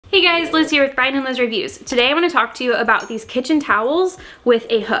Hey guys, Liz here with Brian and Liz Reviews. Today I want to talk to you about these kitchen towels with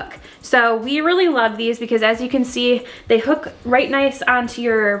a hook. So we really love these because as you can see, they hook right nice onto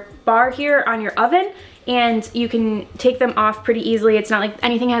your bar here on your oven, and you can take them off pretty easily. It's not like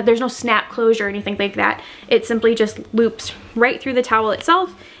anything, there's no snap closure or anything like that. It simply just loops right through the towel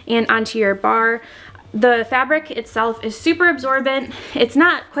itself and onto your bar. The fabric itself is super absorbent. It's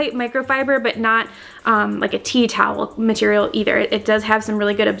not quite microfiber, but not like a tea towel material either. It does have some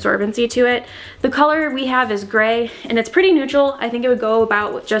really good absorbency to it. The color we have is gray, and it's pretty neutral. I think it would go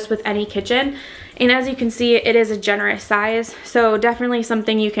about just with any kitchen. And as you can see, it is a generous size, so definitely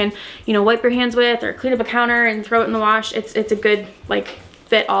something you can, you know, wipe your hands with or clean up a counter and throw it in the wash. It's a good, like,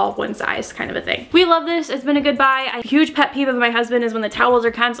 fit all one size kind of a thing. We love this. It's been a good buy. A huge pet peeve of my husband is when the towels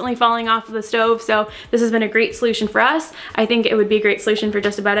are constantly falling off of the stove, so this has been a great solution for us. I think it would be a great solution for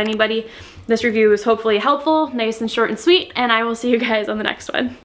just about anybody. This review was hopefully helpful, nice and short and sweet, and I will see you guys on the next one.